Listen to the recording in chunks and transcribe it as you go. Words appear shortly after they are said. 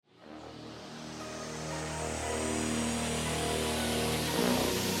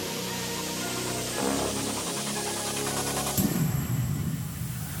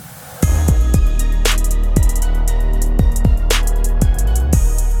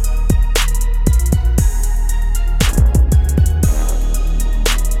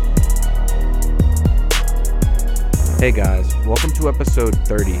Hey guys, welcome to episode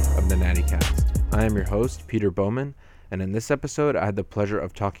 30 of the Natty Cast. I am your host, Peter Bowman, and in this episode I had the pleasure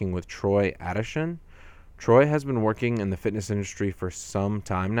of talking with Troy Adashun. Troy has been working in the fitness industry for some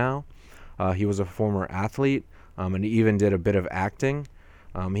time now. He was a former athlete, and he even did a bit of acting.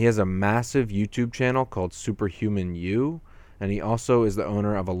 He has a massive YouTube channel called Superhuman You, and he also is the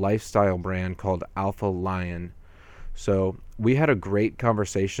owner of a lifestyle brand called Alpha Lion. So we had a great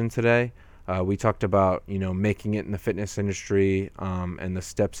conversation today. We talked about, making it in the fitness industry and the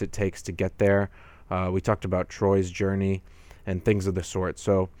steps it takes to get there. We talked about Troy's journey and things of the sort.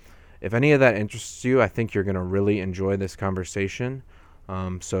 So if any of that interests you, I think you're going to really enjoy this conversation.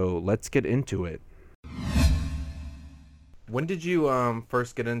 So let's get into it. When did you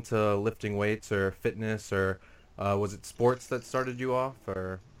first get into lifting weights or fitness, or was it sports that started you off?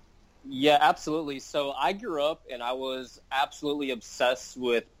 Or Yeah, absolutely. So I grew up and I was absolutely obsessed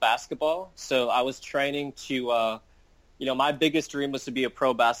with basketball. So I was training to, my biggest dream was to be a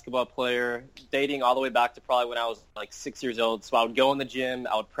pro basketball player, dating all the way back to probably when I was like 6 years old. So I would go in the gym,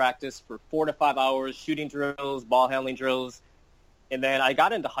 I would practice for 4 to 5 hours, shooting drills, ball handling drills. And then I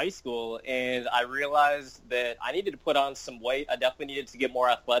got into high school and I realized that I needed to put on some weight. I definitely needed to get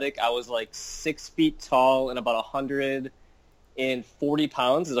more athletic. I was like 6 feet tall and about 140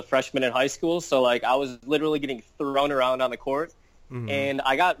 pounds as a freshman in high school. So like I was literally getting thrown around on the court. Mm-hmm. And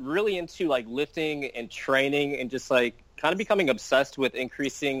I got really into like lifting and training and just like kind of becoming obsessed with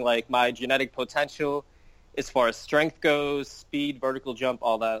increasing like my genetic potential as far as strength goes, speed, vertical jump,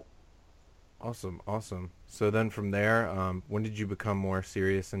 all that. Awesome. So then from there, when did you become more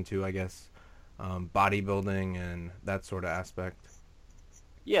serious into, I guess, bodybuilding and that sort of aspect?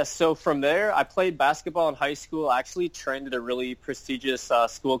 Yeah, so from there, I played basketball in high school. I actually trained at a really prestigious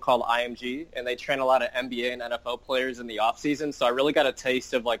school called IMG, and they train a lot of NBA and NFL players in the off season. So I really got a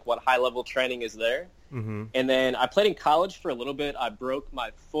taste of like what high-level training is there. Mm-hmm. And then I played in college for a little bit. I broke my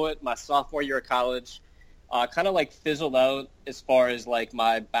foot my sophomore year of college. Kind of like fizzled out as far as like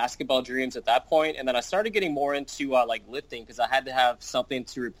my basketball dreams at that point. And then I started getting more into like lifting because I had to have something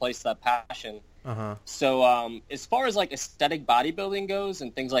to replace that passion. Uh-huh. So as far as like aesthetic bodybuilding goes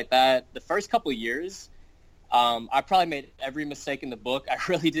and things like that, the first couple of years, I probably made every mistake in the book. I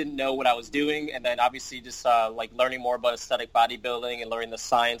really didn't know what I was doing. And then obviously just like learning more about aesthetic bodybuilding and learning the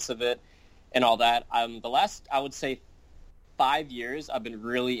science of it and all that. The last, I would say, 5 years, I've been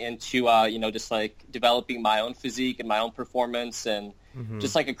really into, just like developing my own physique and my own performance and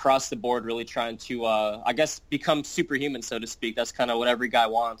just like across the board, really trying to, I guess, become superhuman, so to speak. That's kind of what every guy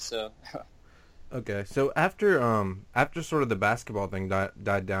wants. So. Okay. So after sort of the basketball thing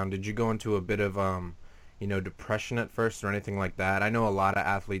died down, did you go into a bit of, depression at first or anything like that? I know a lot of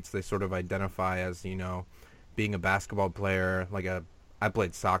athletes, they sort of identify as, being a basketball player, I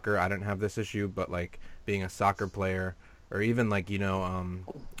played soccer. I didn't have this issue, but like being a soccer player, or even like,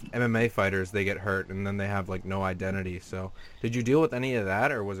 MMA fighters, they get hurt and then they have like no identity. So did you deal with any of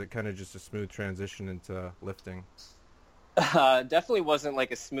that, or was it kind of just a smooth transition into lifting? Definitely wasn't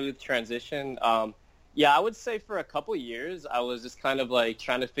like a smooth transition. I would say for a couple of years, I was just kind of like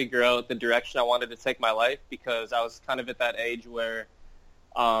trying to figure out the direction I wanted to take my life because I was kind of at that age where,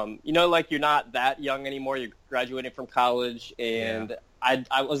 like you're not that young anymore. You're graduating from college and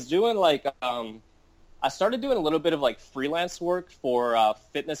I was doing like, I started doing a little bit of like freelance work for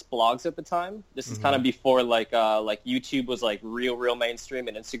fitness blogs at the time. This is kind of before like YouTube was like real mainstream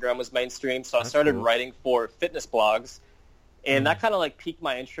and Instagram was mainstream. So I started writing for fitness blogs, and that kind of like piqued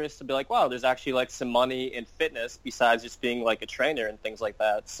my interest to be like, wow, there's actually like some money in fitness besides just being like a trainer and things like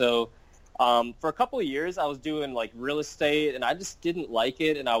that. So for a couple of years, I was doing like real estate, and I just didn't like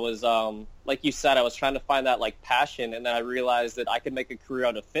it. And I was like you said, I was trying to find that like passion, and then I realized that I could make a career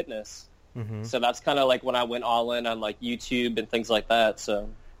out of fitness. Mm-hmm. So that's kind of like when I went all in on like YouTube and things like that. So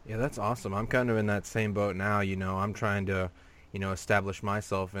yeah, that's awesome. I'm kind of in that same boat now. I'm trying to, establish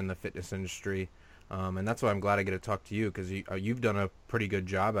myself in the fitness industry, and that's why I'm glad I get to talk to you because you've done a pretty good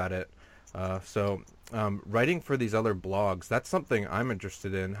job at it. So writing for these other blogs, that's something I'm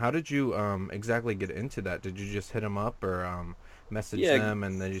interested in. How did you exactly get into that? Did you just hit them up or message them,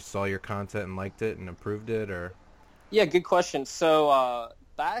 and they just saw your content and liked it and approved it, or? Yeah, good question. So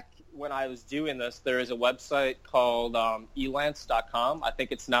back when I was doing this, there is a website called elance.com. I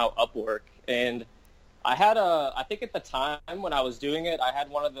think it's now Upwork. And I think at the time when I was doing it, I had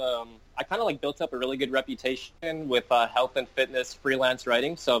I kind of like built up a really good reputation with health and fitness freelance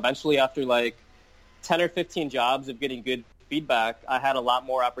writing. So eventually after like 10 or 15 jobs of getting good feedback, I had a lot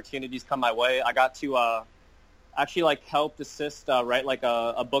more opportunities come my way. I got to actually like helped assist write like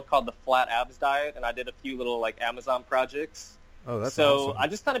a book called The Flat Abs Diet. And I did a few little like Amazon projects. Oh, that's So awesome. I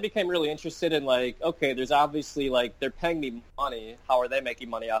just kind of became really interested in like, okay, there's obviously like they're paying me money. How are they making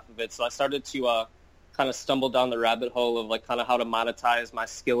money off of it? So I started to kind of stumble down the rabbit hole of like kind of how to monetize my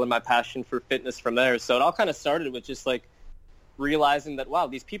skill and my passion for fitness from there. So it all kind of started with just like realizing that, wow,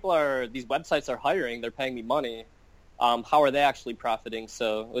 these websites are hiring, they're paying me money. How are they actually profiting?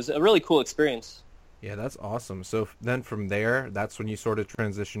 So it was a really cool experience. Yeah, that's awesome. So then from there, that's when you sort of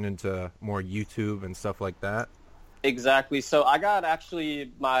transition into more YouTube and stuff like that. Exactly. So I got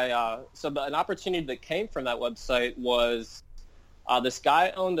actually an opportunity that came from that website was this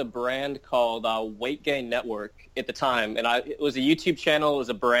guy owned a brand called Weight Gain Network at the time, and it was a YouTube channel. It was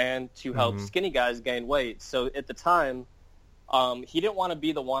a brand to help Mm-hmm. skinny guys gain weight. So at the time, he didn't want to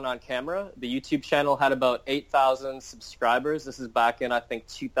be the one on camera. The YouTube channel had about 8,000 subscribers. This is back in, I think,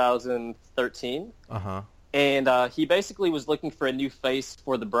 2013. Uh-huh. And he basically was looking for a new face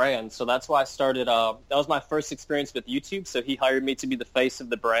for the brand. So that's why I started. That was my first experience with YouTube. So he hired me to be the face of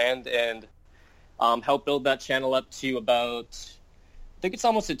the brand and help build that channel up to about, I think it's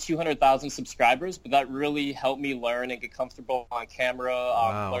almost at 200,000 subscribers. But that really helped me learn and get comfortable on camera,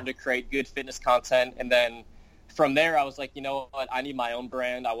 Wow. learn to create good fitness content. And then from there, I was like, you know what? I need my own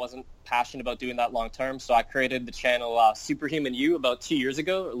brand. I wasn't passionate about doing that long term. So I created the channel Superhuman You about 2 years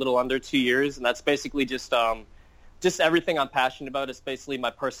ago, a little under 2 years. And that's basically just everything I'm passionate about. It's basically my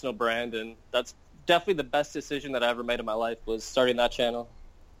personal brand. And that's definitely the best decision that I ever made in my life was starting that channel.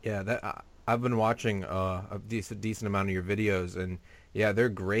 Yeah, I've been watching a decent amount of your videos, and yeah, they're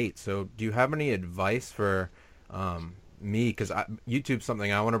great. So, do you have any advice for me? Because YouTube's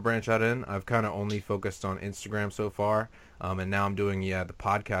something I want to branch out in. I've kind of only focused on Instagram so far, and now I'm doing the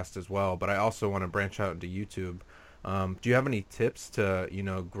podcast as well. But I also want to branch out into YouTube. Do you have any tips to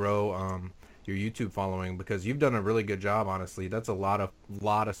grow your YouTube following? Because you've done a really good job, honestly. That's a lot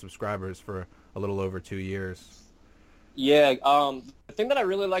of subscribers for a little over 2 years. Yeah, the thing that I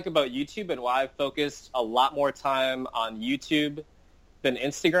really like about YouTube and why I focused a lot more time on YouTube than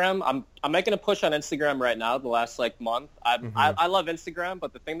Instagram. I'm making a push on Instagram right now. The last like month, Mm-hmm. I love Instagram,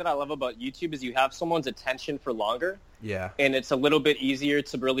 but the thing that I love about YouTube is you have someone's attention for longer, Yeah. and it's a little bit easier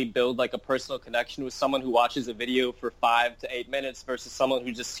to really build like a personal connection with someone who watches a video for 5 to 8 minutes versus someone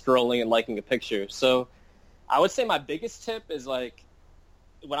who's just scrolling and liking a picture. So I would say my biggest tip is like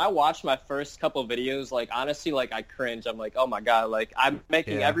when I watch my first couple videos, like honestly, like I cringe. I'm like, oh my God, like I'm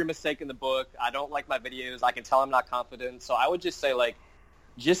making Yeah. every mistake in the book. I don't like my videos. I can tell I'm not confident. So I would just say like,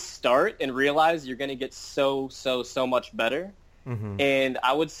 just start and realize you're going to get so much better. Mm-hmm. And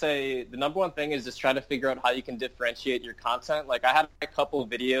I would say the number one thing is just try to figure out how you can differentiate your content. Like I had a couple of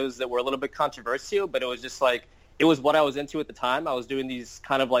videos that were a little bit controversial, but it was just like, it was what I was into at the time. I was doing these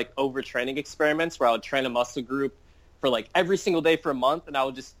kind of like overtraining experiments where I would train a muscle group for like every single day for a month, and I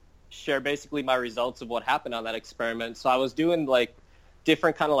would just share basically my results of what happened on that experiment. So I was doing like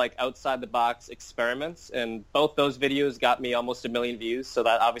different kind of like outside the box experiments, and both those videos got me almost 1 million views. So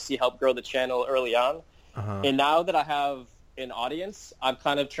that obviously helped grow the channel early on. Uh-huh. And now that I have an audience, I'm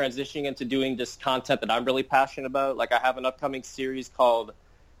kind of transitioning into doing just content that I'm really passionate about. Like I have an upcoming series called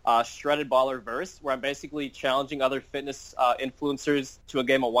Shredded Baller Verse, where I'm basically challenging other fitness influencers to a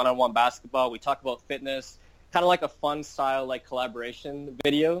game of one-on-one basketball. We talk about fitness, kind of like a fun style, like collaboration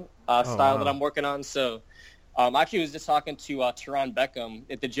video Oh, style that wow. I'm working on. So actually was just talking to Teron Beckham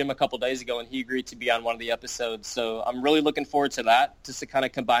at the gym a couple days ago, and he agreed to be on one of the episodes. So I'm really looking forward to that, just to kind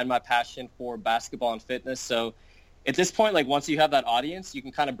of combine my passion for basketball and fitness. So at this point, like once you have that audience, you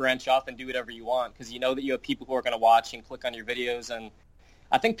can kind of branch off and do whatever you want because you know that you have people who are going to watch and click on your videos. And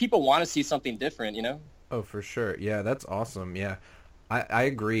I think people want to see something different, you know? Oh, for sure. Yeah, that's awesome. Yeah. I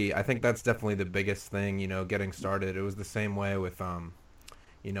agree. I think that's definitely the biggest thing, getting started. It was the same way with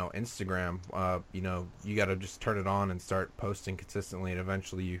Instagram. You got to just turn it on and start posting consistently, and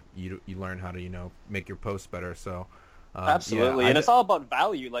eventually you learn how to, make your posts better. So, yeah, Absolutely. And it's all about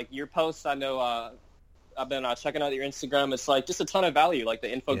value. Like your posts, I know I've been checking out your Instagram. It's like just a ton of value, like the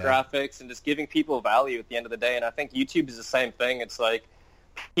yeah. infographics and just giving people value at the end of the day. And I think YouTube is the same thing. It's like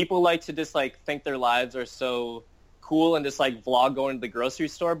people like to just like think their lives are so cool and just like vlog going to the grocery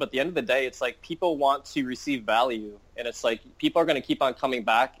store. But at the end of the day, it's like people want to receive value. And it's like people are going to keep on coming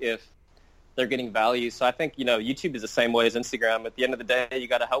back if they're getting value. So I think, YouTube is the same way as Instagram. At the end of the day, you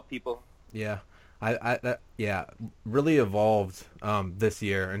got to help people. Yeah. Yeah, really evolved this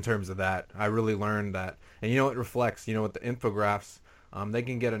year in terms of that. I really learned that, and it reflects. With the infographics, they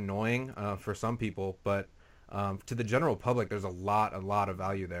can get annoying for some people, but to the general public, there's a lot of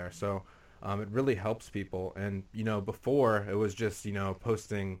value there. So it really helps people. And before it was just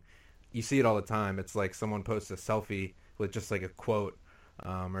posting. You see it all the time. It's like someone posts a selfie with just like a quote.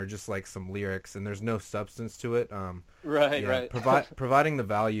 or just like some lyrics, and there's no substance to it. Right, Yeah, right. providing the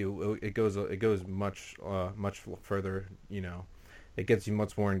value, it goes much further. It gets you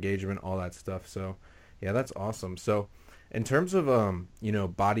much more engagement, all that stuff. So, yeah, that's awesome. So, in terms of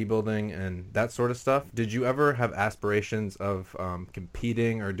bodybuilding and that sort of stuff, did you ever have aspirations of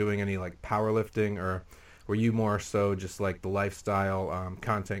competing or doing any like powerlifting, or were you more so just like the lifestyle,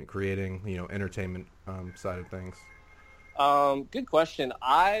 content creating, entertainment side of things? Good question.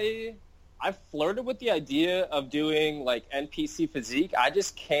 I flirted with the idea of doing like NPC physique.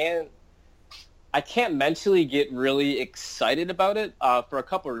 I can't mentally get really excited about it for a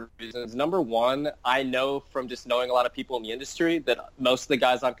couple of reasons. Number one, I know from just knowing a lot of people in the industry that most of the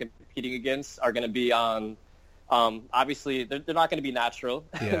guys I'm competing against are going to be on, obviously, they're not going to be natural.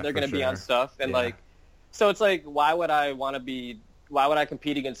 Yeah, They're for going to be on sure. stuff. And Yeah. so it's like, why would I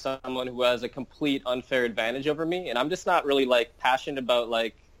compete against someone who has a complete unfair advantage over me? And I'm just not really like passionate about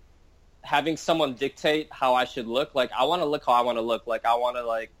like having someone dictate how I should look. Like, I want to look how I want to look. Like, I want to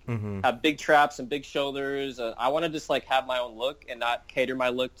like Mm-hmm. have big traps and big shoulders. I want to just like have my own look and not cater my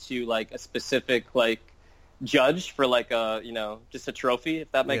look to like a specific like judge for like a just a trophy,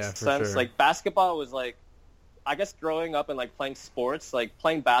 if that makes Yeah, for sense. sure. Like basketball was like, I guess growing up and like playing sports, like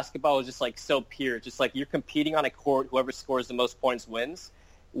playing basketball was just like so pure. Just like you're competing on a court, whoever scores the most points wins.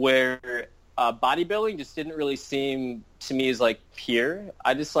 Where bodybuilding just didn't really seem to me as like pure.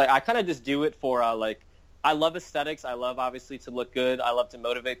 I kind of just do it for like I love aesthetics. I love obviously to look good. I love to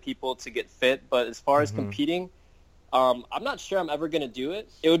motivate people to get fit. But as far as Mm-hmm. competing, I'm not sure I'm ever going to do it.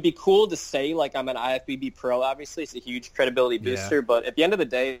 It would be cool to say like I'm an IFBB pro. Obviously, it's a huge credibility booster. Yeah. But at the end of the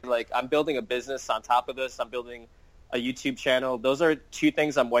day, like I'm building a business on top of this. I'm building a YouTube channel. Those are two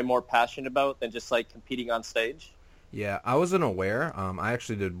things I'm way more passionate about than just like competing on stage. Yeah, I wasn't aware. I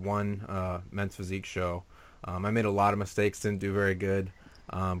actually did one men's physique show. I made a lot of mistakes, didn't do very good.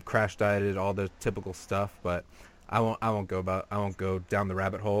 Crash dieted, all the typical stuff. But I won't go down the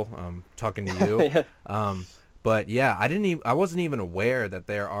rabbit hole. Talking to you. Yeah. But yeah, I wasn't even aware that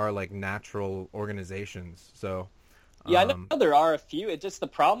there are like natural organizations. So Yeah, I um, know there are a few. It just the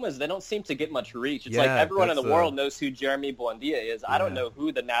problem is they don't seem to get much reach. It's like yeah, everyone in that's the world knows who Jeremy Buendia is. I don't yeah. know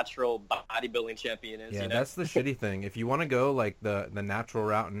who the natural bodybuilding champion is. Yeah, You know? that's the shitty thing. If you want to go like the natural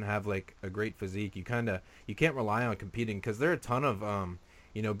route and have like a great physique, you can't rely on competing, because there are a ton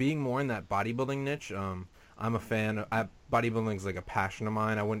of being more in that bodybuilding niche. I'm a fan. Bodybuilding is like a passion of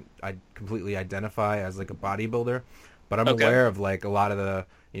mine. I completely identify as like a bodybuilder, but I'm Okay. aware of like a lot of the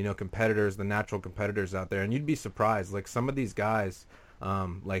competitors, the natural competitors out there, and you'd be surprised. Like some of these guys,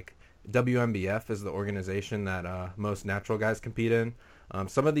 like WMBF is the organization that most natural guys compete in.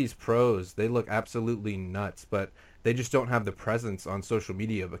 Some of these pros, they look absolutely nuts, but they just don't have the presence on social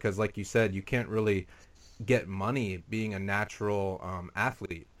media because, like you said, you can't really get money being a natural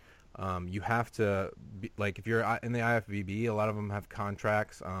athlete. You have to be, like if you're in the IFBB, a lot of them have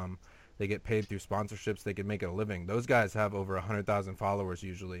contracts. They get paid through sponsorships. They can make a living. Those guys have over 100,000 followers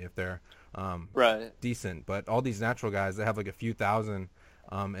usually if they're Right. decent. But all these natural guys, they have like a few thousand,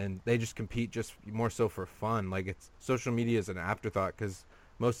 and they just compete just more so for fun. Like it's social media is an afterthought because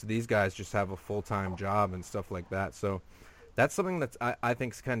most of these guys just have a full-time job and stuff like that. So that's something that's I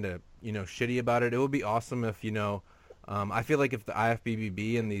think is kind of shitty about it. It would be awesome if I feel like if the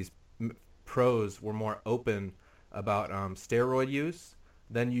IFBB and these pros were more open about steroid use,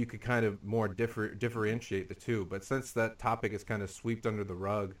 then you could kind of more differentiate the two. But since that topic is kind of swept under the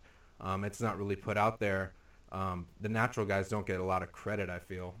rug, it's not really put out there. The natural guys don't get a lot of credit, I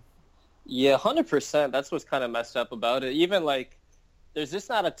feel. Yeah, 100%. That's what's kind of messed up about it. Even like, there's just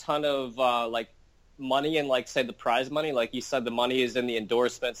not a ton of like money in like say the prize money. Like you said, the money is in the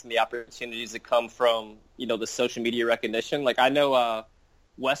endorsements and the opportunities that come from the social media recognition. Like I know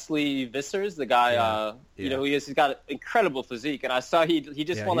Wesley Vissers, the guy, Yeah. he's got an incredible physique, and I saw he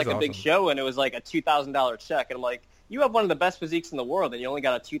just Yeah, won like he's a big awesome. show, and it was like a $2,000 check, and I'm like, you have one of the best physiques in the world, and you only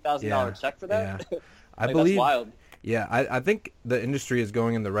got a $2,000 check for that? Yeah. I Like, believe. that's wild. Yeah, I think the industry is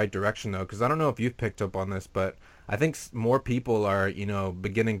going in the right direction though, because I don't know if you've picked up on this, but I think more people are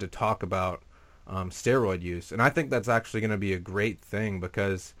beginning to talk about steroid use, and I think that's actually going to be a great thing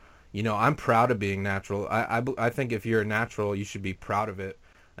because I'm proud of being natural. I think if you're natural, you should be proud of it.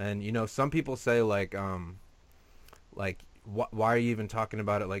 And some people say why are you even talking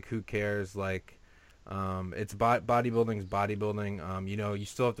about it? Like who cares? Like it's bodybuilding's bodybuilding. You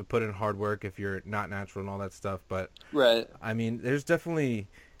still have to put in hard work if you're not natural and all that stuff. But Right. I mean, it's definitely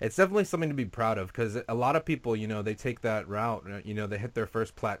something to be proud of because a lot of people, they take that route. They hit their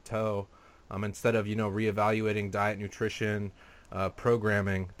first plateau. Instead of reevaluating diet, nutrition,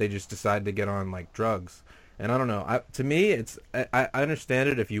 programming, they just decide to get on like drugs. And I don't know. To me, I understand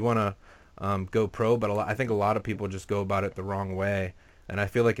it if you want to go pro, but I think a lot of people just go about it the wrong way, and I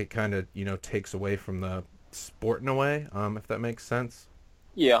feel like it kind of takes away from the sport in a way, if that makes sense.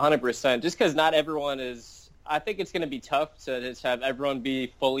 Yeah, 100%. Just because not everyone is. I think it's going to be tough to just have everyone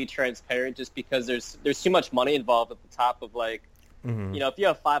be fully transparent, just because there's too much money involved at the top of like. If you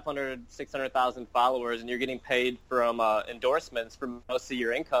have 500, 600,000 followers and you're getting paid from endorsements for most of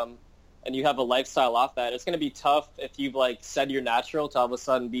your income, and you have a lifestyle off that, it's going to be tough if you've like said you're natural to all of a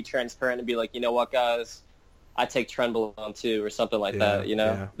sudden be transparent and be like, you know what, guys, I take Trenbolone too, or something like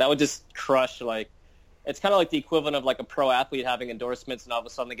that. That would just crush. Like, it's kind of like the equivalent of like a pro athlete having endorsements and all of a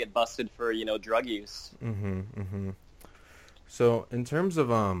sudden they get busted for drug use. So in terms of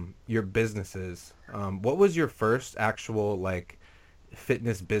your businesses, what was your first actual like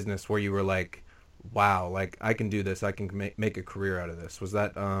fitness business where you were like, wow, like I can do this, I can make a career out of this? Was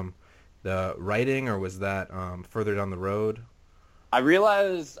that the writing, or was that further down the road? I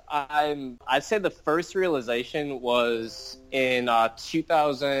realized I'd say the first realization was in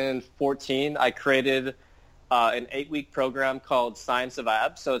 2014. I created an 8-week program called Science of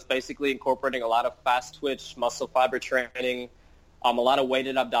Abs. So it's basically incorporating a lot of fast twitch muscle fiber training, a lot of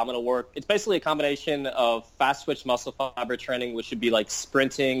weighted abdominal work. It's basically a combination of fast twitch muscle fiber training, which would be like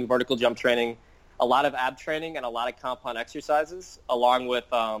sprinting, vertical jump training, a lot of ab training, and a lot of compound exercises, along with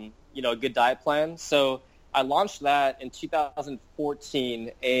a good diet plan. So I launched that in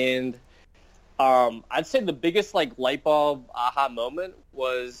 2014, and I'd say the biggest like light bulb aha moment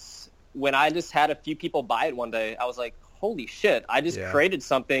was when I just had a few people buy it one day. I was like, holy shit, I just created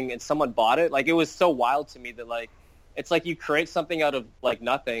something and someone bought it. Like, it was so wild to me that like, it's like you create something out of like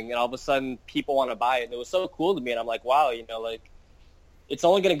nothing and all of a sudden people want to buy it. And it was so cool to me. And I'm like, wow, like it's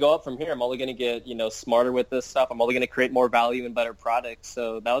only going to go up from here. I'm only going to get, smarter with this stuff. I'm only going to create more value and better products.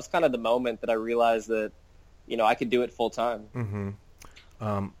 So that was kind of the moment that I realized that, I could do it full time.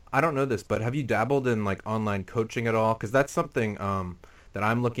 I don't know this, but have you dabbled in like online coaching at all? Because that's something that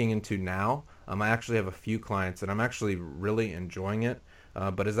I'm looking into now. I actually have a few clients and I'm actually really enjoying it.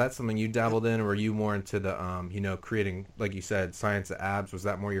 But is that something you dabbled in, or are you more into the, creating, like you said, Science of Abs? Was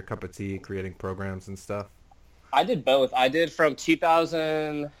that more your cup of tea, creating programs and stuff? I did both. I did from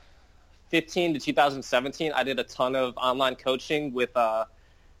 2015 to 2017. I did a ton of online coaching with the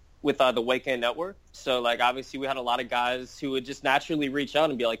Weekend Network. So, like, obviously we had a lot of guys who would just naturally reach out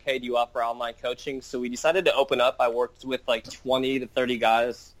and be like, hey, do you offer online coaching? So we decided to open up. I worked with like 20 to 30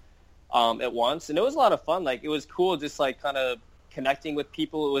 guys at once. And it was a lot of fun. Like, it was cool just like kind of connecting with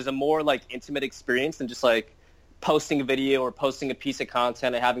people. It was a more like intimate experience than just like posting a video or posting a piece of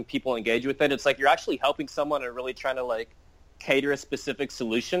content and having people engage with it. It's like you're actually helping someone and really trying to like cater a specific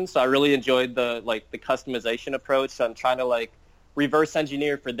solution. So I really enjoyed the customization approach. So I'm trying to like reverse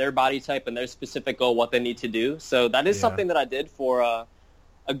engineer for their body type and their specific goal what they need to do. So that is something that I did for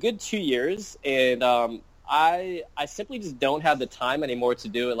a good 2 years. And I simply just don't have the time anymore to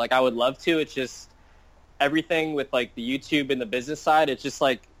do it. Like, I would love to. It's just everything with like the YouTube and the business side. It's just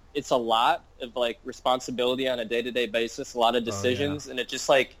like, it's a lot of like responsibility on a day-to-day basis, a lot of decisions. And it just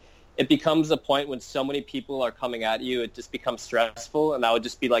like, it becomes a point when so many people are coming at you, it just becomes stressful, and that would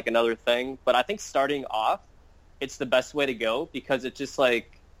just be like another thing. But I think starting off, it's the best way to go, because it's just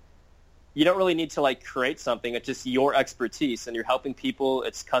like, you don't really need to like create something. It's just your expertise and you're helping people.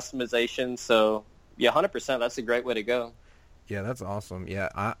 It's customization. So yeah, 100%. That's a great way to go. Yeah, that's awesome.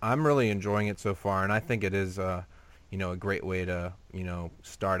 Yeah, I'm really enjoying it so far, and I think it is, a great way to,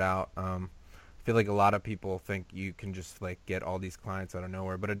 start out. I feel like a lot of people think you can just like get all these clients out of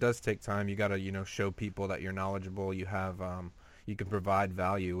nowhere, but it does take time. You got to, show people that you're knowledgeable. You have, you can provide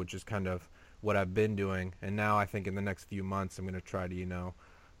value, which is kind of what I've been doing. And now I think in the next few months, I'm going to try to,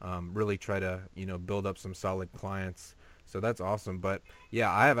 really try to, build up some solid clients. So that's awesome. But yeah,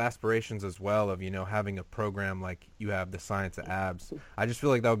 I have aspirations as well of, having a program like you have, the Science of Abs. I just feel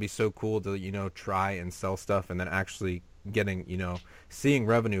like that would be so cool to, try and sell stuff and then actually getting, seeing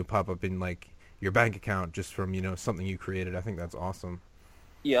revenue pop up in like your bank account just from, something you created. I think that's awesome.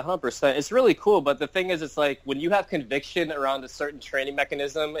 Yeah, 100%. It's really cool. But the thing is, it's like when you have conviction around a certain training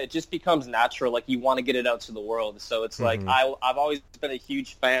mechanism, it just becomes natural. Like, you want to get it out to the world. So it's like, I've always been a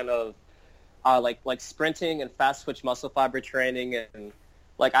huge fan of like sprinting and fast twitch muscle fiber training, and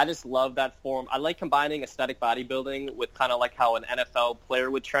like I just love that form. I like combining aesthetic bodybuilding with kind of like how an NFL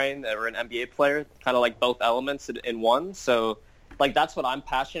player would train, or an NBA player, kind of like both elements in one. So like that's what I'm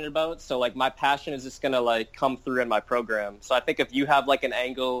passionate about. So like my passion is just gonna like come through in my program. So I think if you have like an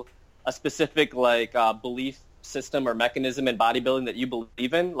angle, a specific like belief system or mechanism in bodybuilding that you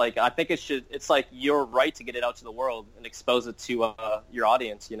believe in, like I think it's like your right to get it out to the world and expose it to your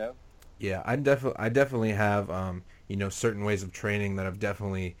audience, Yeah, I definitely have certain ways of training that have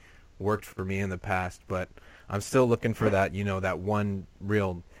definitely worked for me in the past, but I'm still looking for that, that one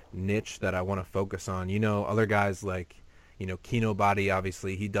real niche that I want to focus on. Other guys like, Kino Body,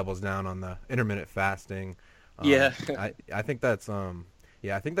 obviously he doubles down on the intermittent fasting. Yeah. I think that's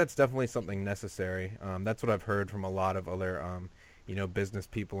yeah, I think that's definitely something necessary. That's what I've heard from a lot of other business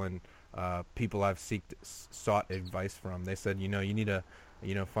people and people I've sought advice from. They said, you need to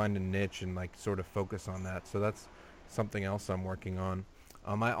find a niche and like sort of focus on that. So that's something else I'm working on.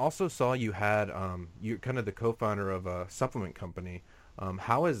 I also saw you had you're kind of the co-founder of a supplement company.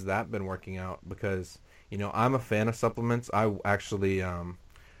 How has that been working out? Because I'm a fan of supplements. I actually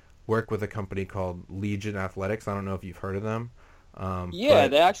work with a company called Legion Athletics. I don't know if you've heard of them. Yeah, But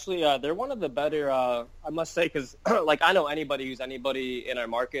they actually they're one of the better I must say, because like I know anybody who's anybody in our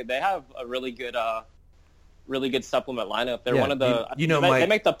market, they have a really good supplement lineup. They're yeah, one of the they Mike.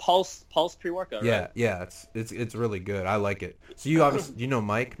 make the Pulse pre-workout, Yeah, right? yeah, it's really good. I like it. So you obviously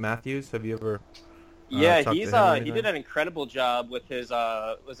Mike Matthews. Have you ever Yeah, talked to he's him or he did anything? an incredible job with his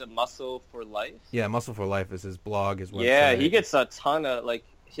was it Muscle for Life? Yeah, Muscle for Life is his blog, his Yeah, he website. gets a ton of like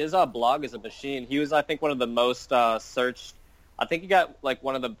his blog is a machine. He was I think one of the most searched. I think he got like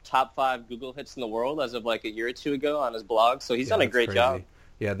one of the top 5 Google hits in the world as of like a year or two ago on his blog. So he's Yeah, done a that's great job. crazy.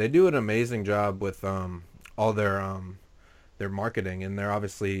 Yeah, they do an amazing job with all their marketing, and they're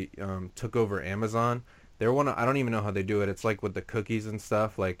obviously took over Amazon. They're one of, I don't even know how they do it. It's like with the cookies and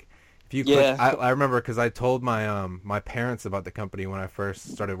stuff. Like if you click, Yeah. I remember because I told my my parents about the company when I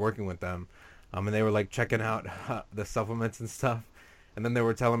first started working with them, and they were like checking out the supplements and stuff, and then they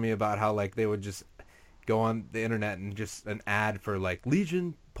were telling me about how like they would just go on the internet and just an ad for like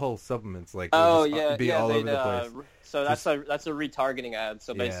Legion Pulse supplements, like it would Oh just yeah, be yeah. all They over the place. so Just that's a retargeting ad.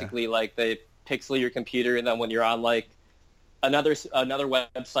 So yeah, basically, like they pixel your computer, and then when you're on like another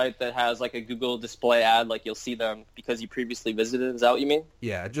website that has like a Google display ad, like you'll see them because you previously visited. Is that what you mean?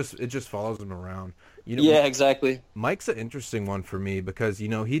 yeah, it just follows them around. Yeah, exactly. Mike's an interesting one for me because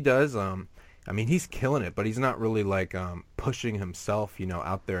he does I mean he's killing it, but he's not really like pushing himself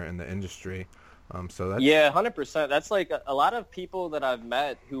out there in the industry. So that's Yeah, 100%. That's like a lot of people that I've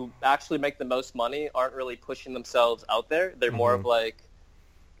met who actually make the most money aren't really pushing themselves out there. They're more hmm of like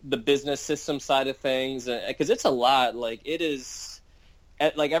the business system side of things, because it's a lot. Like it is,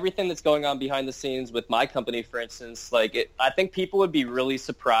 like everything that's going on behind the scenes with my company, for instance. Like I think people would be really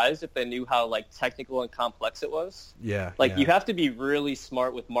surprised if they knew how like technical and complex it was. yeah, Like yeah. you have to be really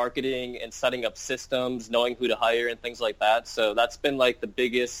smart with marketing and setting up systems, knowing who to hire and things like that. So that's been like the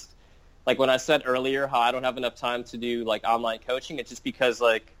biggest. Like when I said earlier how I don't have enough time to do like online coaching, it's just because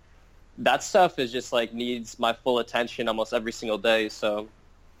like that stuff is just like needs my full attention almost every single day. So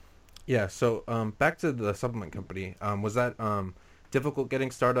Yeah, so back to the supplement company. Was that difficult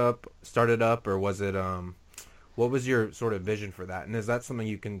getting started up, or was it what was your sort of vision for that? And is that something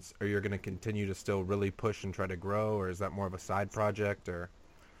you're going to continue to still really push and try to grow, or is that more of a side project or?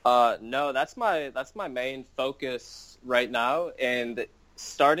 no, that's my main focus right now, and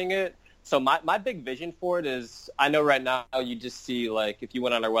starting it. So my big vision for it is, I know right now you just see like if you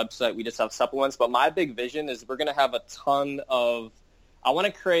went on our website, we just have supplements, but my big vision is we're going to have a ton of, I want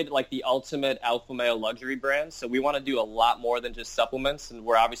to create like the ultimate alpha male luxury brand. So we want to do a lot more than just supplements, and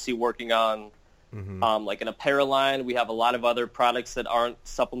we're obviously working on hmm like an apparel line. We have a lot of other products that aren't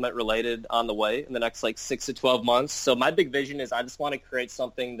supplement related on the way in the next like 6 to 12 months. So my big vision is I just want to create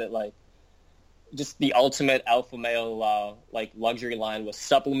something that like just the ultimate alpha male like luxury line with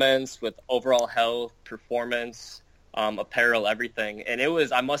supplements, with overall health, performance, apparel, everything. And it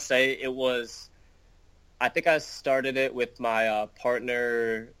was, I must say, it was, I think I started it with my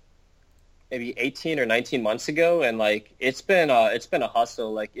partner maybe 18 or 19 months ago, and like it's been a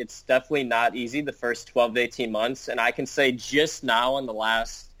hustle. Like it's definitely not easy the first 12 to 18 months, and I can say just now in the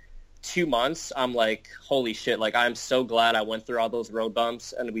last 2 months, I'm like, holy shit, like I'm so glad I went through all those road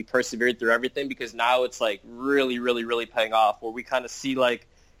bumps and we persevered through everything, because now it's like really, really, really paying off, where we kind of see like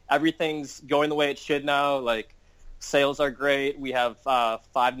everything's going the way it should now. Like sales are great. We have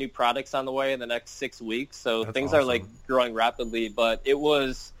 5 new products on the way in the next 6 weeks. So That's things are like awesome. growing rapidly, but it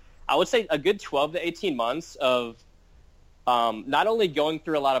was, I would say, a good 12 to 18 months of not only going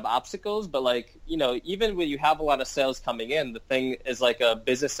through a lot of obstacles, but like, even when you have a lot of sales coming in, the thing is like a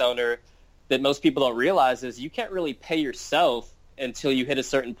business owner that most people don't realize is you can't really pay yourself until you hit a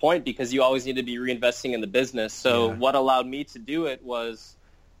certain point, because you always need to be reinvesting in the business. So Yeah. what allowed me to do it was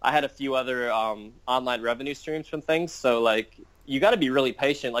I had a few other online revenue streams from things. So like you got to be really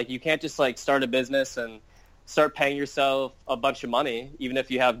patient. Like you can't just like start a business and start paying yourself a bunch of money, even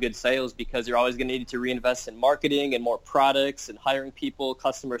if you have good sales, because you're always going to need to reinvest in marketing and more products and hiring people,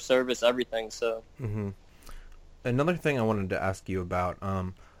 customer service, everything. So Another thing I wanted to ask you about,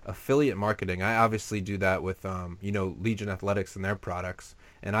 affiliate marketing. I obviously do that with, Legion Athletics and their products,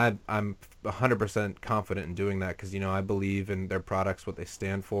 and I'm 100% confident in doing that because, I believe in their products, what they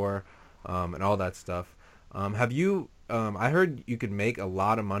stand for, and all that stuff. Have you? I heard you could make a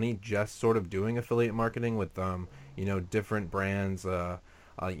lot of money just sort of doing affiliate marketing with, different brands. A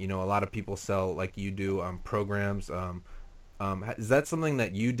lot of people sell, like you do, programs. Is that something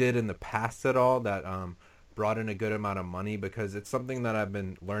that you did in the past at all that brought in a good amount of money? Because it's something that I've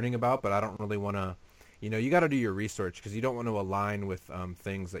been learning about, but I don't really want to, you got to do your research because you don't want to align with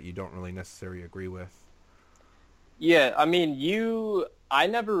things that you don't really necessarily agree with. Yeah, I mean, I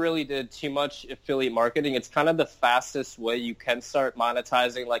never really did too much affiliate marketing. It's kind of the fastest way you can start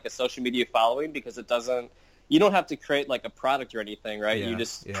monetizing like a social media following because you don't have to create like a product or anything, right? Yeah, you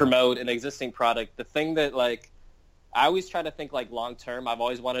just promote an existing product. The thing that like, I always try to think like long term. I've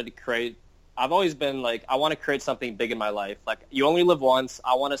always been like, I want to create something big in my life. Like you only live once.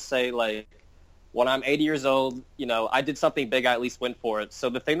 I want to say like, when I'm 80 years old, I did something big, I at least went for it. So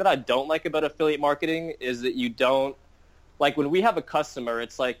the thing that I don't like about affiliate marketing is that you don't, like when we have a customer,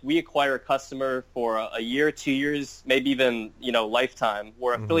 it's like we acquire a customer for a year, 2 years, maybe even, lifetime.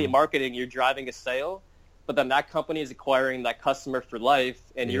 Where affiliate marketing, you're driving a sale, but then that company is acquiring that customer for life,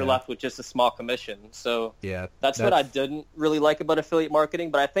 and you're left with just a small commission. So that's what I didn't really like about affiliate marketing.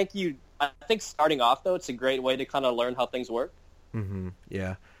 But I think starting off, though, it's a great way to kind of learn how things work. Mm-hmm.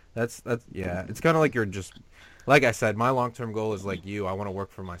 Yeah. That's it's kind of like you're just, like I said, my long-term goal is like you. I want to work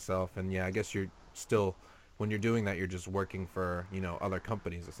for myself, and I guess you're still, when you're doing that, you're just working for, other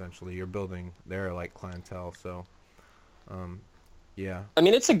companies essentially. You're building their like clientele. So, I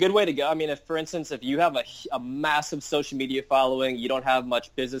mean, it's a good way to go. I mean, if you have a massive social media following, you don't have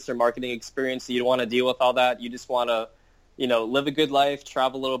much business or marketing experience, so you don't want to deal with all that. You just want to, live a good life,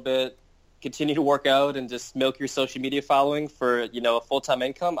 travel a little bit, continue to work out, and just milk your social media following for, a full-time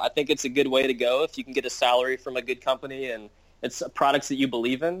income. I think it's a good way to go if you can get a salary from a good company and it's products that you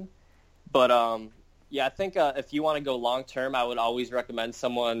believe in. But, I think if you want to go long-term, I would always recommend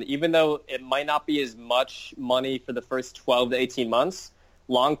someone, even though it might not be as much money for the first 12 to 18 months,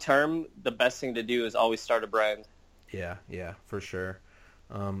 long-term, the best thing to do is always start a brand. Yeah, for sure.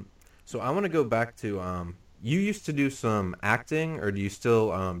 So I want to go back to, you used to do some acting, or do you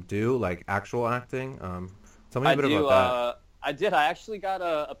still do like actual acting? Tell me a bit about that. I did. I actually got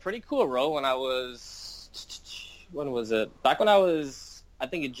a pretty cool role when I was, when was it? Back when I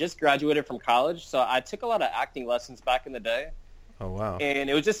think it just graduated from college. So I took a lot of acting lessons back in the day. Oh, wow. And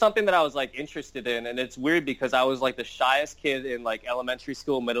it was just something that I was like interested in. And it's weird because I was like the shyest kid in like elementary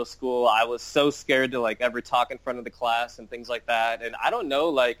school, middle school. I was so scared to like ever talk in front of the class and things like that. And I don't know,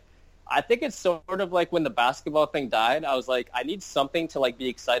 like, I think it's sort of like when the basketball thing died, I was like, I need something to like be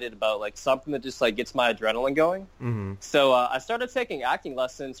excited about, like something that just like gets my adrenaline going. Mm-hmm. So I started taking acting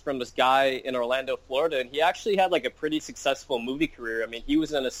lessons from this guy in Orlando, Florida, and he actually had like a pretty successful movie career. I mean, he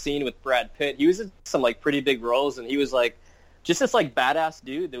was in a scene with Brad Pitt. He was in some like pretty big roles, and he was like just this like badass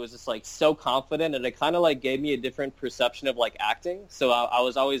dude that was just like so confident, and it kind of like gave me a different perception of like acting. So I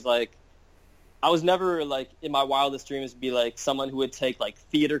was always like, I was never, like, in my wildest dreams be, like, someone who would take, like,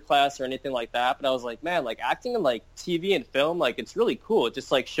 theater class or anything like that. But I was like, man, like, acting in, like, TV and film, like, it's really cool. It's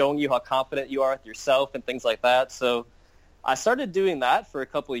just, like, showing you how confident you are with yourself and things like that. So I started doing that for a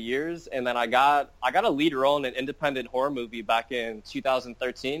couple of years, and then I got a lead role in an independent horror movie back in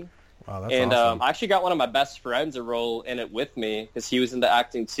 2013. Wow, that's and awesome. I actually got one of my best friends a role in it with me because he was into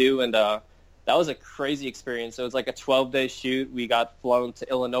acting, too. And that was a crazy experience. So it was like a 12-day shoot. We got flown to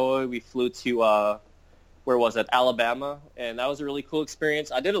Illinois. We flew to, where was it, Alabama. And that was a really cool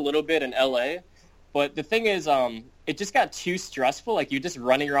experience. I did a little bit in L.A., but the thing is, it just got too stressful. Like, you're just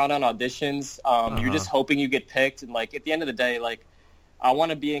running around on auditions. You're just hoping you get picked. And, like, at the end of the day, like, I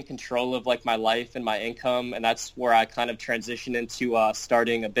want to be in control of, like, my life and my income. And that's where I kind of transitioned into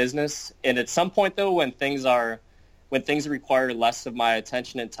starting a business. And at some point, though, when things require less of my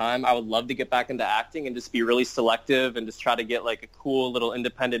attention and time, I would love to get back into acting and just be really selective and just try to get like a cool little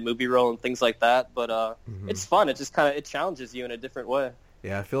independent movie role and things like that. But it's fun. It just it challenges you in a different way.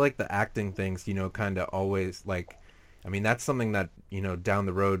 Yeah, I feel like the acting things, kind of always like, I mean, that's something that, down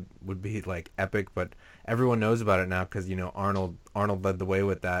the road would be like epic, but everyone knows about it now because, Arnold led the way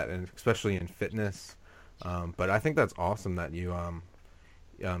with that, and especially in fitness. But I think that's awesome that you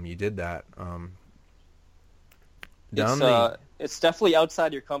did that. It's definitely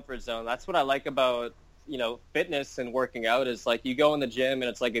outside your comfort zone. That's what I like about, fitness and working out is like you go in the gym and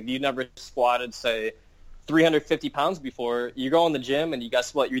it's like if you never squatted, say, 350 pounds before. You go in the gym and you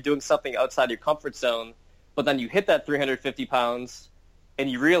guess what? You're doing something outside your comfort zone, but then you hit that 350 pounds and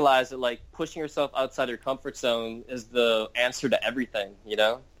you realize that like pushing yourself outside your comfort zone is the answer to everything, you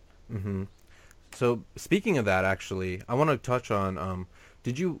know? Mm-hmm. So speaking of that, actually, I want to touch on,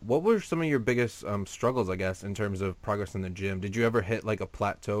 what were some of your biggest struggles, I guess, in terms of progress in the gym? Did you ever hit like a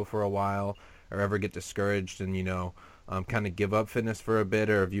plateau for a while or ever get discouraged and, kind of give up fitness for a bit,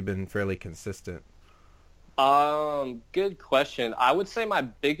 or have you been fairly consistent? Good question. I would say my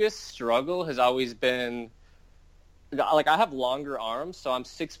biggest struggle has always been like I have longer arms, so I'm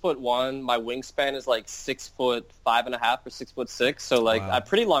 6'1". My wingspan is like 6'5.5" or 6'6". So like Wow. I have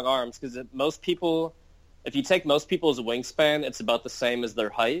pretty long arms because most people, if you take most people's wingspan, it's about the same as their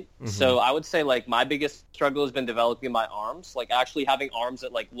height. Mm-hmm. So I would say like my biggest struggle has been developing my arms, like actually having arms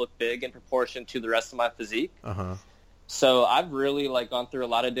that like look big in proportion to the rest of my physique. Uh-huh. So I've really like gone through a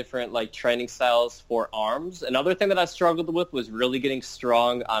lot of different like training styles for arms. Another thing that I struggled with was really getting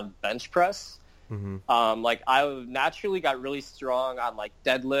strong on bench press. Mm-hmm. Like I naturally got really strong on like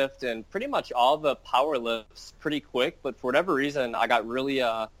deadlift and pretty much all the power lifts pretty quick. But for whatever reason, I got really,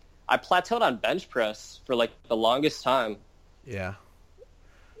 I plateaued on bench press for like the longest time. Yeah.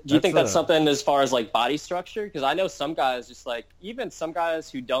 Do you think that's something as far as like body structure? Because I know some guys just like, even some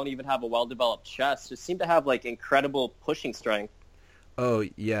guys who don't even have a well-developed chest just seem to have like incredible pushing strength. Oh,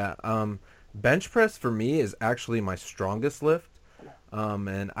 yeah. Bench press for me is actually my strongest lift.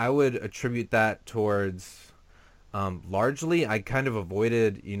 And I would attribute that towards, largely I kind of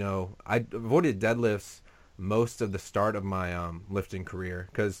avoided, I avoided deadlifts most of the start of my lifting career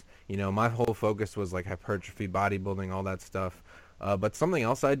because, my whole focus was like hypertrophy, bodybuilding, all that stuff. But something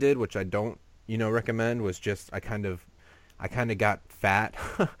else I did, which I don't, recommend, was just I kind of got fat,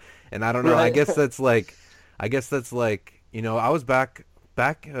 and I don't know. Right. I guess that's like, I was back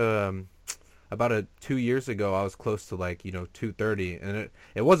about 2 years ago. I was close to like 230, and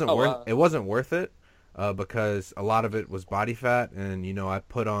it wasn't Wow. it wasn't worth it because a lot of it was body fat, and I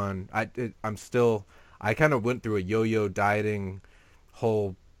put on I kind of went through a yo-yo dieting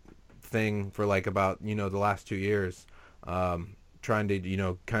whole thing for like about the last 2 years. Trying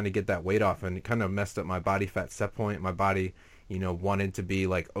to kind of get that weight off, and it kind of messed up my body fat set point. My body wanted to be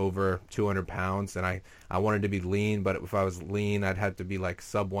like over 200 pounds, and I wanted to be lean, but if I was lean I'd have to be like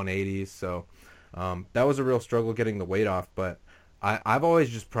sub 180s. So that was a real struggle getting the weight off, but I've always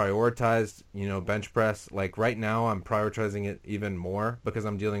just prioritized bench press. Like right now I'm prioritizing it even more because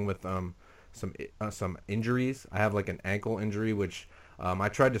I'm dealing with some injuries. I have like an ankle injury, which I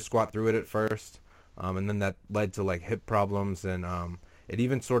tried to squat through it at first. And then that led to like hip problems, and it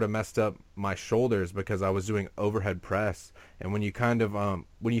even sort of messed up my shoulders because I was doing overhead press. And when you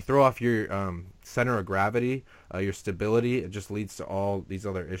when you throw off your center of gravity, your stability, it just leads to all these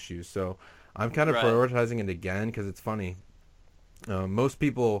other issues. So I'm kind of Right. prioritizing it again because it's funny. Most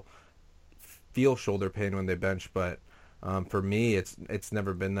people feel shoulder pain when they bench, but for me, it's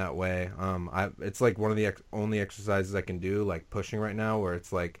never been that way. It's like one of the only exercises I can do, like pushing right now, where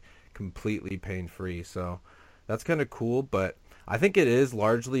it's like completely pain free. So that's kind of cool, but I think it is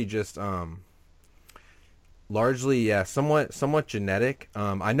largely just somewhat genetic.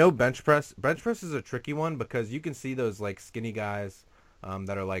 I know bench press is a tricky one because you can see those like skinny guys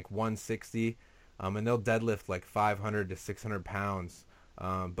that are like 160 and they'll deadlift like 500 to 600 pounds,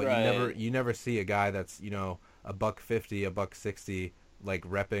 but Right. you never see a guy that's a $150, a $160 like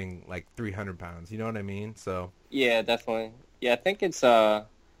repping like 300 pounds. You know what I mean? So Yeah, definitely. Yeah, I think it's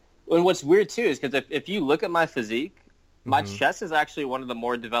and what's weird too is because if you look at my physique, my Mhm. chest is actually one of the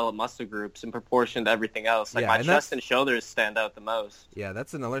more developed muscle groups in proportion to everything else. Like Yeah, my and chest and shoulders stand out the most. yeah,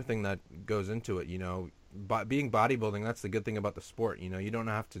 that's another thing that goes into it. Being bodybuilding, that's the good thing about the sport. You don't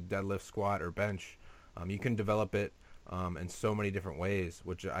have to deadlift, squat, or bench. You can develop it in so many different ways,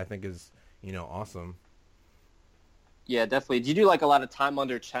 which I think is awesome. Yeah, definitely. Do you do like a lot of time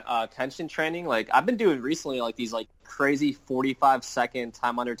under tension training? Like I've been doing recently, like these like crazy 45-second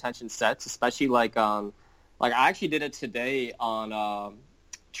time under tension sets, especially like I actually did it today on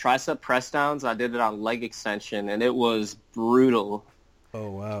tricep press downs. I did it on leg extension, and it was brutal.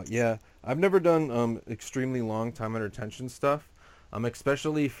 Oh wow, yeah. I've never done extremely long time under tension stuff.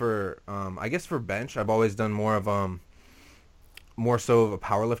 Especially for I guess for bench, I've always done more so of a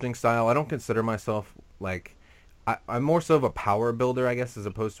powerlifting style. I don't consider myself like I'm more so of a power builder, I guess, as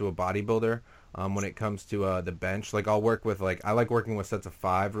opposed to a bodybuilder. When it comes to the bench, like I'll work with I like working with sets of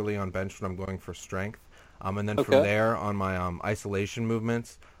 5 really on bench when I'm going for strength. And then from Okay. there on my isolation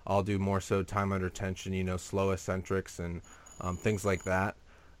movements, I'll do more so time under tension, slow eccentrics and things like that.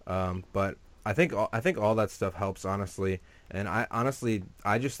 But I think all that stuff helps, honestly. And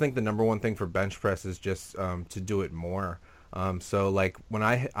I just think the number one thing for bench press is just to do it more. So like when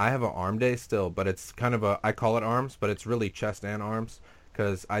I have an arm day still, but it's kind of I call it arms, but it's really chest and arms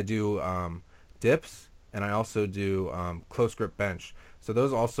because I do dips and I also do close grip bench. So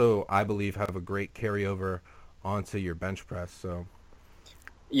those also I believe have a great carryover onto your bench press. So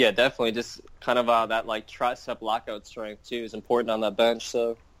Yeah, definitely. Just kind of that like tricep lockout strength too is important on that bench.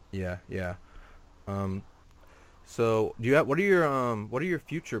 So yeah, yeah. Um, so what are your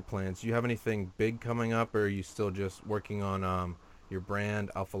future plans? Do you have anything big coming up, or are you still just working on your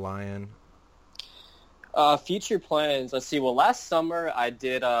brand Alpha Lion? future plans. Let's see. Well, last summer I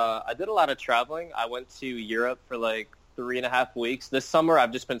did a lot of traveling. I went to Europe for like 3.5 weeks. This summer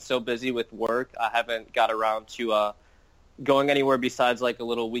I've just been so busy with work. I haven't got around to going anywhere besides like a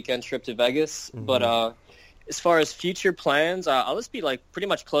little weekend trip to Vegas. But Mm-hmm. as far as future plans, I'll just be like pretty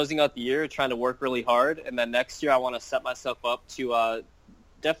much closing out the year, trying to work really hard, and then next year I want to set myself up to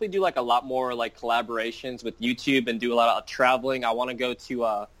definitely do like a lot more like collaborations with YouTube and do a lot of traveling. I want to go to.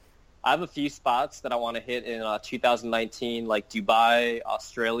 I have a few spots that I want to hit in 2019, like Dubai,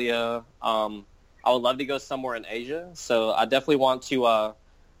 Australia. I would love to go somewhere in Asia, so I definitely want to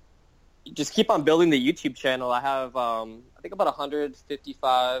just keep on building the YouTube channel. I have, I think, about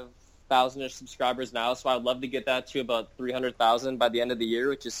 155,000 subscribers now, so I would love to get that to about 300,000 by the end of the year,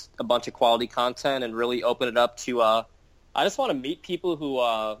 with just a bunch of quality content and really open it up to. I just want to meet people who.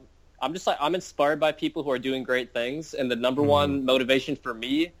 I'm inspired by people who are doing great things, and the number Mm-hmm. one motivation for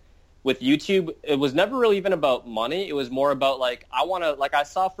me with YouTube, it was never really even about money. It was more about like I want to, like I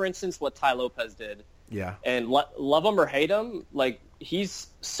saw, for instance, what Ty Lopez did, Yeah. and love him or hate him, like he's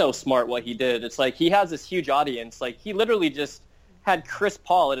so smart what he did. It's like he has this huge audience. Like he literally just had Chris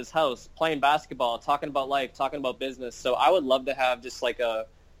Paul at his house playing basketball, talking about life, talking about business. So I would love to have just like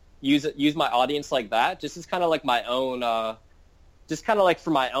use my audience like that, just as kind of like my own. Just kind of like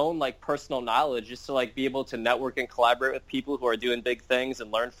for my own like personal knowledge, just to like be able to network and collaborate with people who are doing big things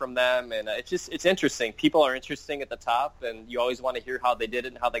and learn from them. And it's interesting. People are interesting at the top, and you always want to hear how they did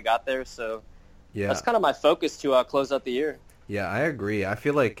it and how they got there. So Yeah. that's kind of my focus to close out the year. Yeah, I agree. I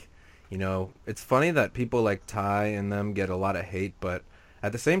feel like, it's funny that people like Ty and them get a lot of hate, but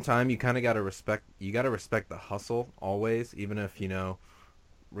at the same time, you kind of got to respect the hustle always, even if,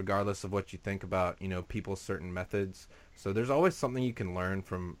 regardless of what you think about, people's certain methods. So there's always something you can learn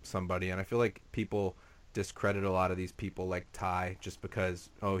from somebody, and I feel like people discredit a lot of these people like Ty just because,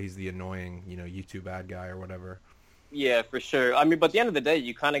 oh, he's the annoying, YouTube ad guy or whatever. Yeah, for sure. I mean, but at the end of the day,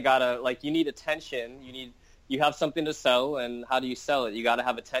 you kind of gotta like you need attention. You have something to sell, and how do you sell it? You got to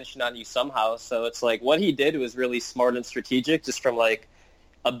have attention on you somehow. So it's like what he did was really smart and strategic, just from like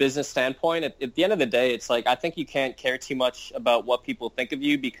a business standpoint. At the end of the day, it's like I think you can't care too much about what people think of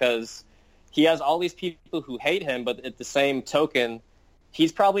you, because he has all these people who hate him, but at the same token,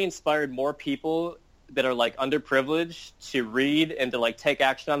 he's probably inspired more people that are like underprivileged to read and to like take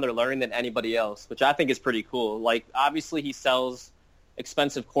action on their learning than anybody else, which I think is pretty cool. Like obviously he sells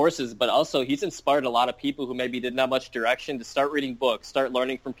expensive courses, but also he's inspired a lot of people who maybe didn't have much direction to start reading books, start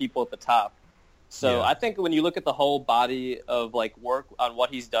learning from people at the top. So Yeah. I think when you look at the whole body of like work on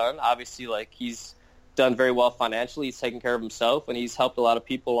what he's done, obviously like he's done very well financially. He's taken care of himself, and he's helped a lot of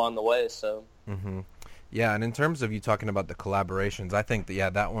people along the way. So Hmm. Yeah, and in terms of you talking about the collaborations, I think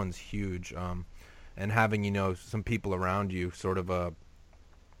that that one's huge. And having some people around you, sort of a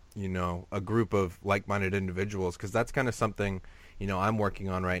group of like-minded individuals, because that's kind of something I'm working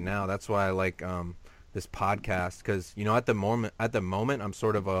on right now. That's why I like this podcast, because at the moment I'm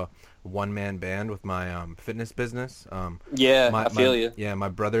sort of a one-man band with my fitness business. yeah, My I feel you. yeah, my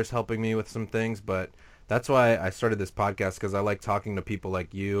brother's helping me with some things, but that's why I started this podcast, because I like talking to people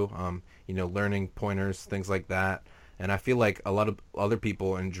like you, learning pointers, things like that. And I feel like a lot of other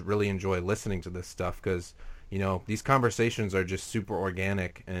people really enjoy listening to this stuff, because these conversations are just super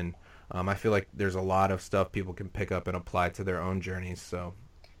organic, and I feel like there's a lot of stuff people can pick up and apply to their own journeys. So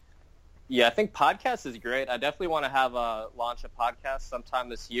Yeah, I think podcast is great. I definitely want to have launch a podcast sometime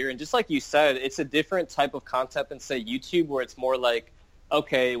this year. And just like you said, it's a different type of content than say YouTube, where it's more like,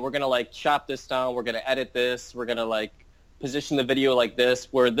 okay, we're gonna like chop this down, we're gonna edit this, we're gonna like position the video like this.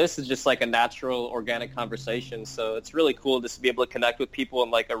 Where this is just like a natural, organic conversation. So it's really cool just to be able to connect with people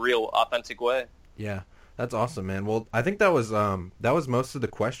in like a real, authentic way. yeah, that's awesome, man. Well, I think that was most of the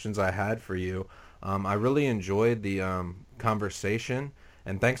questions I had for you. I really enjoyed the conversation,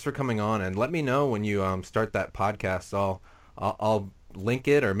 and thanks for coming on. And let me know when you start that podcast. I'll link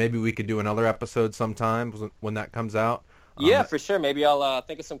it, or maybe we could do another episode sometime when that comes out. Yeah, for sure. Maybe I'll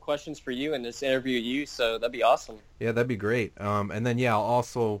think of some questions for you and just interview you. So that'd be awesome. Yeah, that'd be great. And then I'll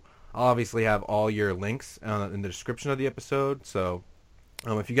also I'll obviously have all your links in the description of the episode. So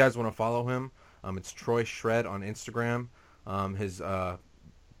if you guys want to follow him, it's Troy Shred on Instagram. His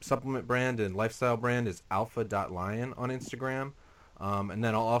supplement brand and lifestyle brand is alpha.lion on Instagram. And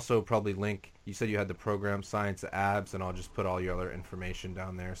then I'll also probably link, you said you had the program Science of Abs, and I'll just put all your other information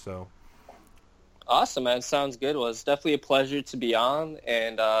down there. So Awesome, man. Sounds good. Well, it's definitely a pleasure to be on.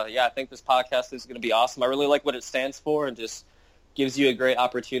 And, I think this podcast is going to be awesome. I really like what it stands for and just gives you a great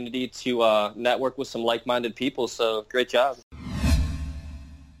opportunity to network with some like-minded people. So great job.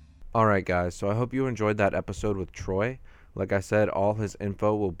 all right, guys. So I hope you enjoyed that episode with Troy. Like I said, all his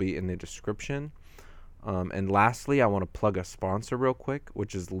info will be in the description. And lastly, I want to plug a sponsor real quick,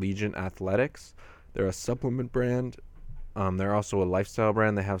 which is Legion Athletics. They're a supplement brand. They're also a lifestyle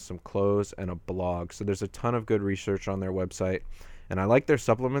brand. They have some clothes and a blog. So there's a ton of good research on their website. And I like their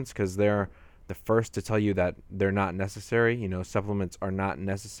supplements because they're the first to tell you that they're not necessary. You know, supplements are not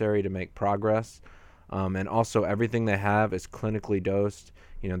necessary to make progress. And also everything they have is clinically dosed.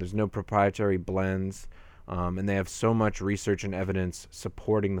 You know, there's no proprietary blends. And they have so much research and evidence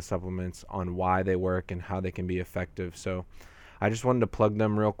supporting the supplements on why they work and how they can be effective. So I just wanted to plug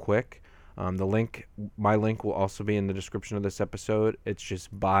them real quick. My link will also be in the description of this episode. It's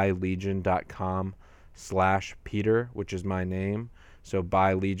just buylegion.com/Peter, which is my name. So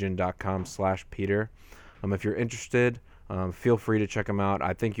buylegion.com/Peter. If you're interested, feel free to check them out.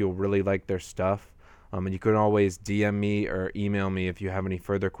 I think you'll really like their stuff. And you can always DM me or email me if you have any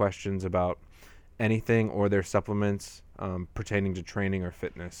further questions about anything or their supplements pertaining to training or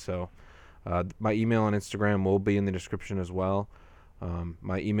fitness. So my email and Instagram will be in the description as well.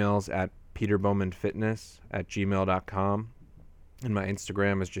 My email's at peterbowmanfitness@gmail.com, and my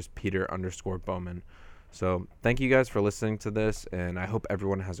Instagram is just Peter_Bowman. So thank you guys for listening to this, and I hope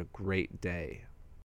everyone has a great day.